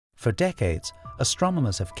For decades,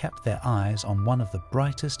 astronomers have kept their eyes on one of the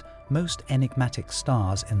brightest, most enigmatic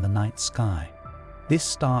stars in the night sky. This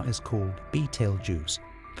star is called Betelgeuse,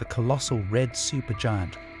 the colossal red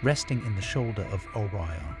supergiant resting in the shoulder of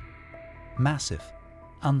Orion. Massive,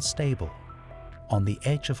 unstable, on the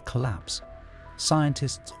edge of collapse,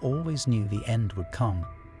 scientists always knew the end would come,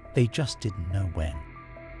 they just didn't know when.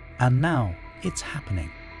 And now, it's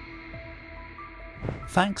happening.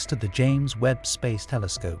 Thanks to the James Webb Space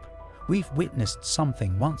Telescope, we've witnessed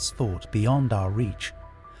something once thought beyond our reach,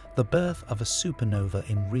 the birth of a supernova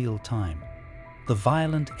in real time, the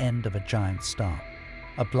violent end of a giant star,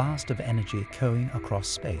 a blast of energy echoing across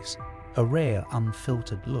space, a rare,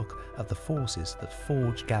 unfiltered look at the forces that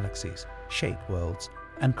forge galaxies, shape worlds,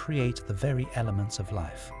 and create the very elements of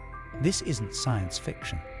life. This isn't science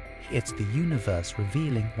fiction. It's the universe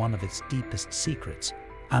revealing one of its deepest secrets,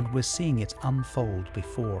 and we're seeing it unfold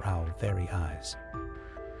before our very eyes.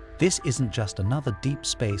 This isn't just another deep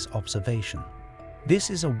space observation.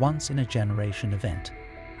 This is a once-in-a-generation event,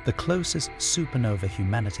 the closest supernova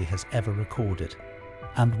humanity has ever recorded.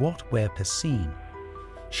 And what Webb has seen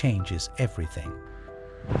changes everything.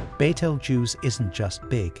 Betelgeuse isn't just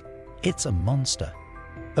big, it's a monster.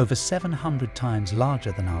 Over 700 times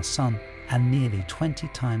larger than our Sun and nearly 20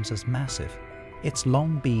 times as massive. It's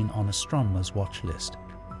long been on astronomers' watch list.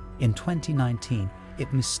 In 2019,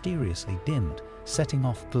 it mysteriously dimmed, setting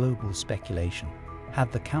off global speculation.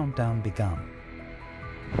 Had the countdown begun?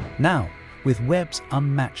 Now, with Webb's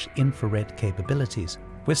unmatched infrared capabilities,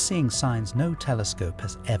 we're seeing signs no telescope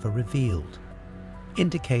has ever revealed.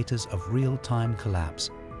 Indicators of real-time collapse,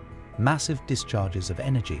 massive discharges of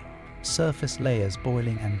energy, surface layers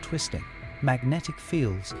boiling and twisting, magnetic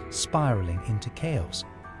fields spiraling into chaos.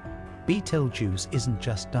 Betelgeuse isn't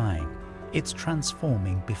just dying, it's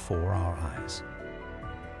transforming before our eyes.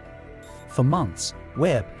 For months,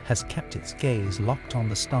 Webb has kept its gaze locked on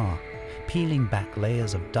the star, peeling back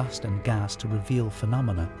layers of dust and gas to reveal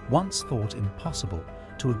phenomena once thought impossible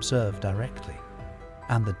to observe directly.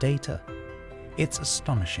 And the data? It's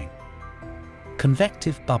astonishing.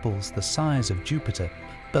 Convective bubbles the size of Jupiter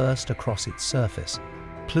burst across its surface,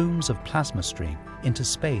 plumes of plasma stream into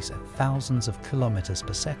space at thousands of kilometers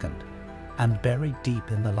per second, and buried deep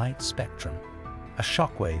in the light spectrum, a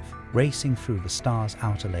shockwave racing through the star's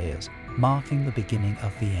outer layers, marking the beginning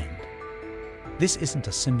of the end. This isn't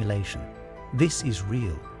a simulation, this is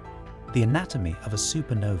real. The anatomy of a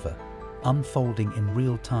supernova, unfolding in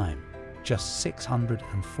real time, just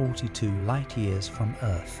 642 light-years from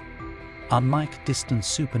Earth. Unlike distant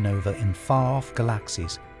supernova in far-off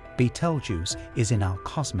galaxies, Betelgeuse is in our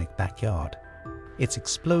cosmic backyard. Its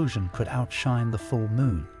explosion could outshine the full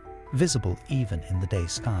moon, visible even in the day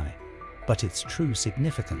sky. But its true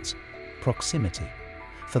significance, proximity.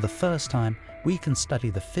 For the first time, we can study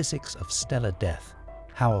the physics of stellar death,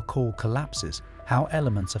 how a core collapses, how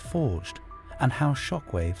elements are forged, and how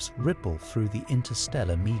shockwaves ripple through the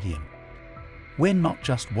interstellar medium. We're not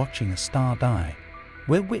just watching a star die,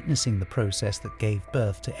 we're witnessing the process that gave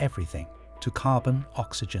birth to everything, to carbon,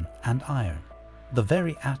 oxygen, and iron, the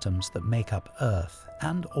very atoms that make up Earth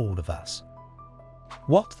and all of us.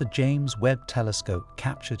 What the James Webb Telescope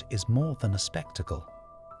captured is more than a spectacle.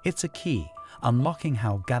 It's a key, unlocking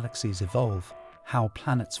how galaxies evolve, how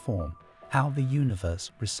planets form, how the universe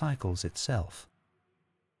recycles itself.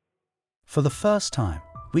 For the first time,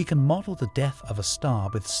 we can model the death of a star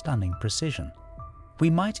with stunning precision. We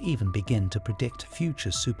might even begin to predict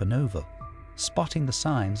future supernovae, spotting the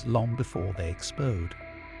signs long before they explode.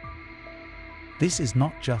 This is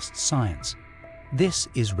not just science, this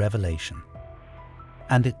is revelation.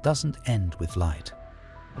 And it doesn't end with light.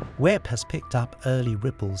 Webb has picked up early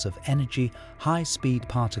ripples of energy, high-speed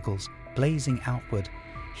particles blazing outward,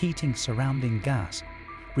 heating surrounding gas,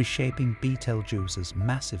 reshaping Betelgeuse's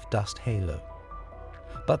massive dust halo.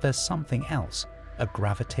 But there's something else, a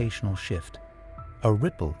gravitational shift, a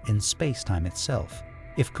ripple in space-time itself.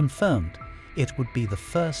 If confirmed, it would be the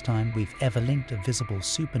first time we've ever linked a visible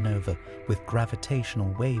supernova with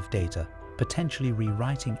gravitational wave data, potentially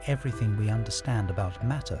rewriting everything we understand about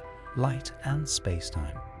matter, light, and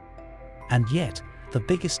space-time. And yet, the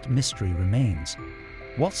biggest mystery remains.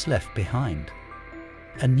 What's left behind?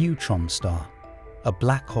 A neutron star, a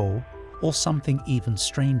black hole, or something even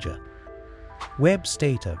stranger? Webb's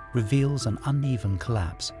data reveals an uneven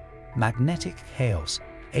collapse, magnetic chaos,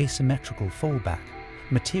 asymmetrical fallback,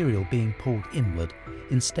 material being pulled inward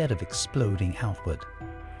instead of exploding outward.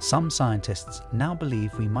 Some scientists now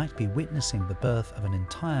believe we might be witnessing the birth of an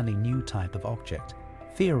entirely new type of object,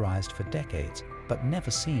 theorized for decades but never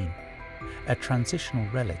seen, a transitional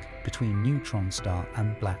relic between neutron star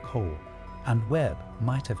and black hole. and Webb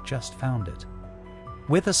might have just found it.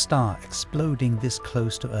 With a star exploding this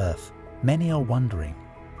close to Earth, many are wondering,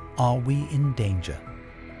 are we in danger?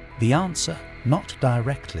 The answer, not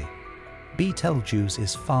directly. Betelgeuse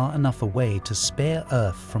is far enough away to spare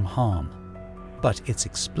Earth from harm, but its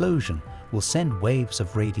explosion will send waves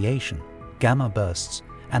of radiation, gamma bursts,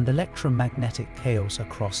 and electromagnetic chaos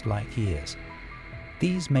across light years.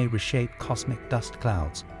 These may reshape cosmic dust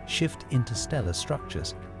clouds, shift interstellar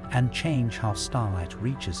structures, and change how starlight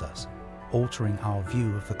reaches us, altering our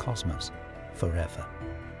view of the cosmos forever.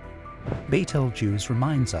 Betelgeuse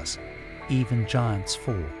reminds us, even giants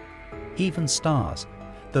fall. Even stars,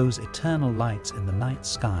 those eternal lights in the night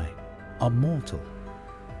sky, are mortal.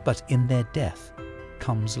 But in their death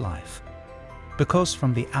comes life. Because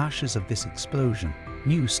from the ashes of this explosion,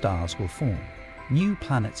 new stars will form, new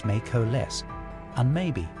planets may coalesce, and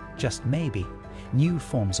maybe, just maybe, new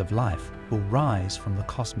forms of life will rise from the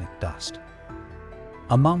cosmic dust.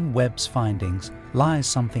 Among Webb's findings lies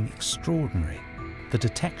something extraordinary, the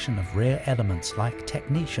detection of rare elements like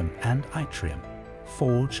technetium and yttrium,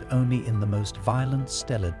 forged only in the most violent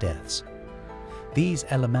stellar deaths. These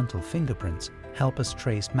elemental fingerprints help us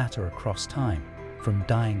trace matter across time, from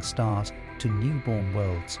dying stars to newborn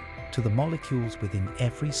worlds, to the molecules within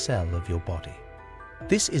every cell of your body.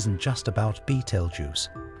 This isn't just about Betelgeuse,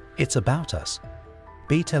 it's about us.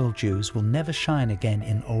 Betelgeuse will never shine again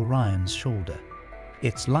in Orion's shoulder.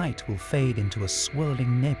 Its light will fade into a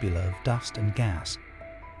swirling nebula of dust and gas.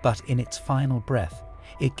 But in its final breath,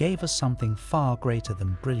 it gave us something far greater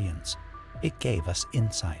than brilliance. It gave us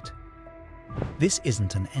insight. This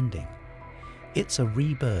isn't an ending. It's a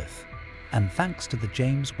rebirth. And thanks to the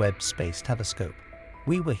James Webb Space Telescope,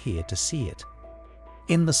 we were here to see it.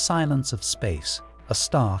 In the silence of space, a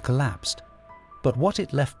star collapsed. But what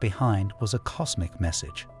it left behind was a cosmic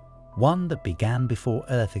message, one that began before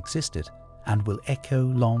Earth existed and will echo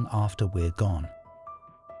long after we're gone.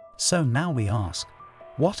 So now we ask,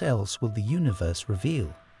 what else will the universe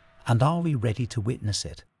reveal, and are we ready to witness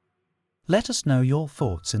it? Let us know your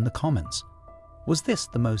thoughts in the comments. Was this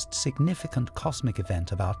the most significant cosmic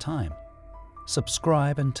event of our time?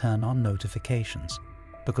 Subscribe and turn on notifications,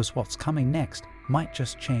 because what's coming next might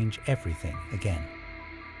just change everything again.